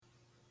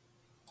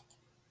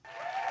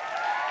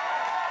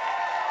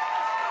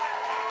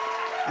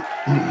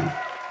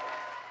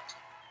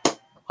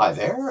Hi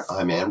there,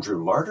 I'm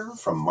Andrew Larder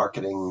from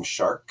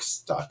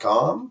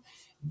MarketingSharks.com.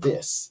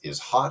 This is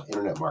Hot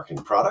Internet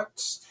Marketing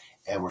Products,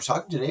 and we're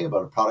talking today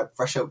about a product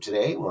fresh out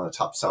today, one of the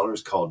top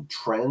sellers called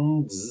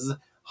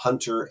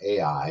TrendsHunter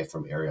AI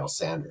from Ariel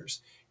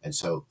Sanders. And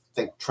so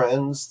think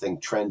trends,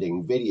 think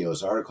trending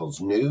videos, articles,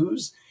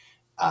 news.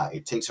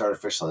 It takes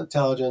artificial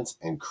intelligence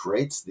and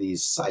creates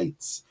these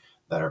sites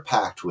that are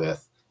packed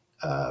with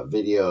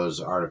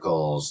videos,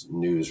 articles,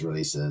 news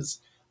releases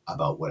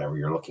about whatever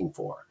you're looking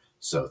for.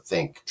 So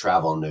think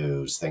travel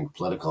news, think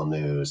political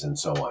news, and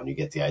so on. You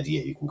get the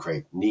idea. You can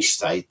create niche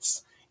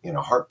sites in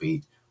a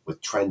heartbeat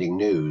with trending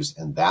news,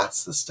 and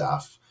that's the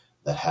stuff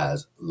that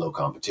has low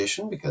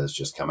competition because it's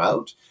just come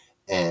out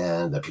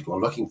and that people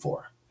are looking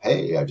for.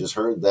 Hey, I just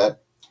heard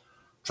that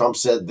Trump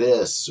said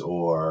this,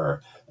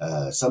 or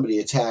somebody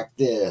attacked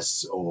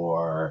this,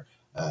 or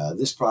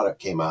this product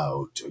came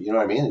out. You know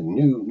what I mean?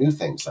 New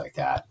things like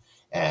that.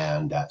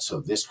 And so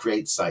this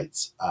creates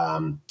sites.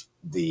 I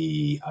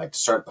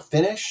start the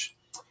finish.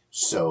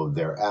 So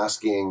they're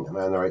asking, am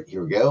I on the right?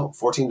 Here we go.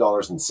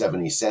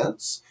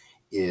 $14.70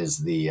 is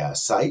the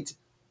site.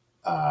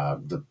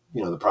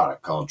 The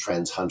product called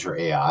TrendsHunter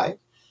AI.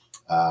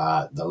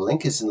 The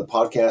link is in the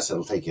podcast.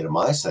 It'll take you to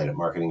my site at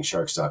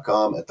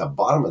marketingsharks.com. At the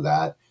bottom of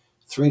that,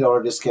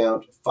 $3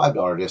 discount,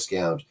 $5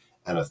 discount,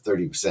 and a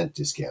 30%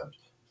 discount.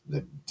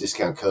 The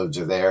discount codes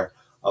are there.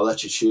 I'll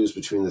let you choose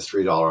between the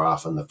 $3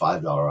 off and the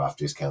 $5 off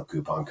discount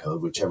coupon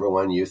code, whichever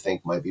one you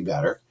think might be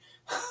better.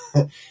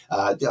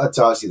 It's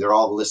obviously they're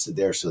all listed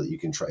there so that you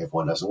can try. If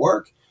one doesn't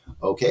work,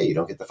 okay, you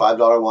don't get the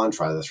 $5 one,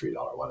 try the $3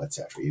 one,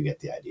 etc. You get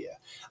the idea.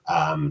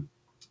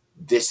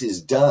 This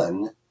is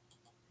done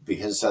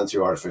because it's done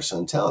through artificial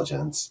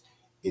intelligence.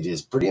 It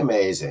is pretty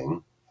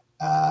amazing.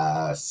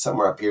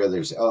 Somewhere up here,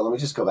 let me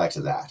just go back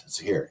to that.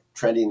 So here,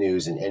 trendy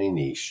news in any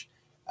niche.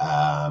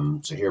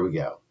 So here we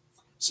go.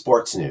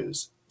 Sports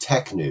news,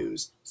 tech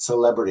news,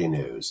 celebrity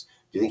news.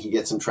 Do you think you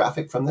get some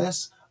traffic from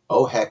this?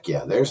 Oh, heck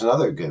yeah. There's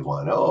another good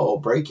one. Oh,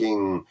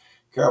 breaking.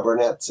 Carol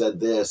Burnett said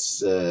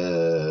this.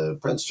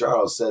 Prince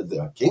Charles said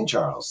that. King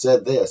Charles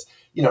said this.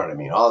 You know what I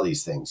mean? All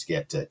these things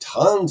get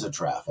tons of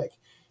traffic.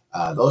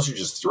 Those are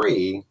just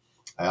three.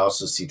 I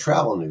also see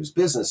travel news,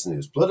 business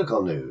news,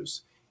 political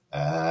news,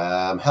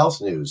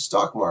 health news,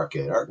 stock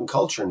market, art and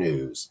culture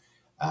news.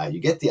 You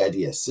get the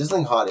idea.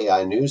 Sizzling hot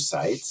AI news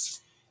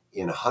sites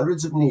in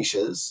hundreds of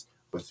niches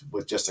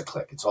with just a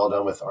click. It's all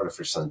done with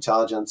artificial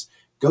intelligence.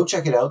 Go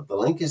check it out. The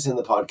link is in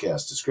the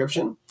podcast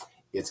description.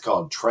 It's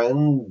called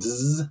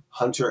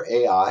TrendsHunter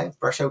AI,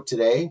 fresh out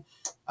today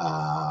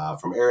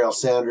from Ariel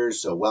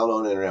Sanders, a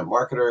well-known internet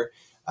marketer.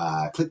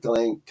 Click the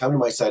link. Come to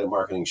my site at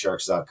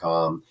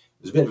marketingsharks.com.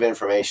 There's a bit of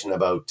information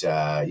about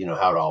how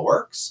it all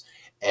works,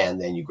 and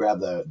then you grab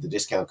the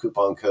discount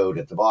coupon code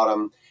at the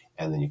bottom,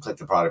 and then you click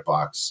the product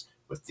box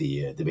with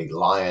the big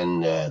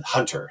lion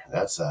hunter.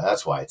 That's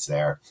why it's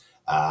there.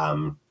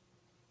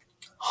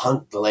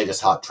 Hunt the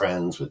latest hot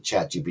trends with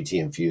ChatGPT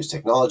infused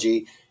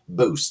technology.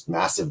 Boost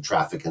massive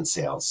traffic and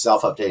sales.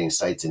 Self-updating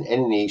sites in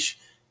any niche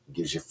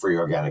gives you free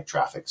organic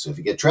traffic. So if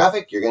you get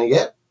traffic, you're going to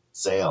get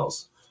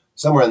sales.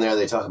 Somewhere in there,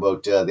 they talk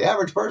about the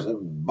average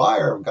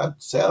buyer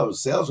got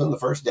sales in the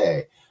first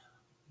day.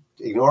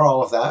 Ignore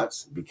all of that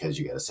because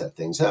you got to set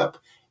things up.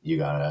 You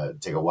got to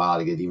take a while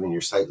to get even your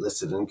site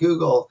listed in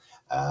Google.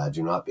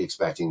 Do not be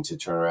expecting to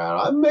turn around.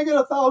 I'm making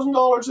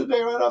 $1,000 a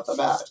day right off the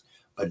bat.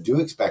 But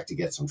do expect to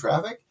get some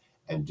traffic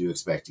and do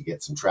expect to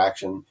get some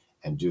traction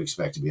and do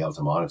expect to be able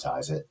to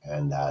monetize it.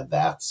 And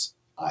that's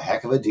a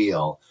heck of a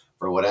deal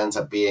for what ends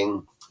up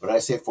being, when I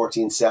say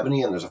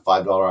 $14.70 and there's a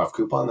 $5 off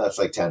coupon, that's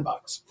like $10.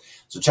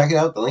 So check it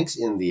out. The link's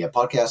in the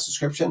podcast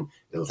description.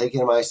 It'll take you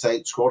to my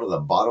site. Scroll to the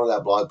bottom of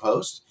that blog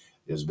post.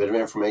 There's a bit of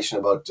information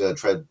about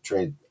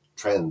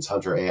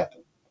TrendsHunter AI,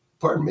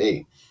 pardon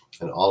me,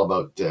 and all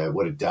about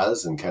what it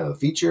does and kind of the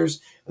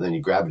features. And then you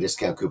grab a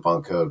discount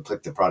coupon code,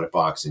 click the product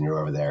box, and you're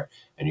over there.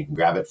 And you can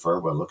grab it for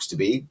what looks to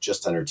be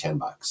just under $10.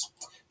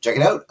 Check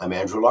it out. I'm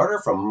Andrew Larder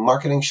from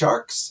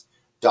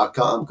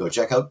MarketingSharks.com. Go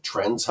check out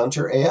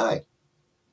TrendsHunter AI.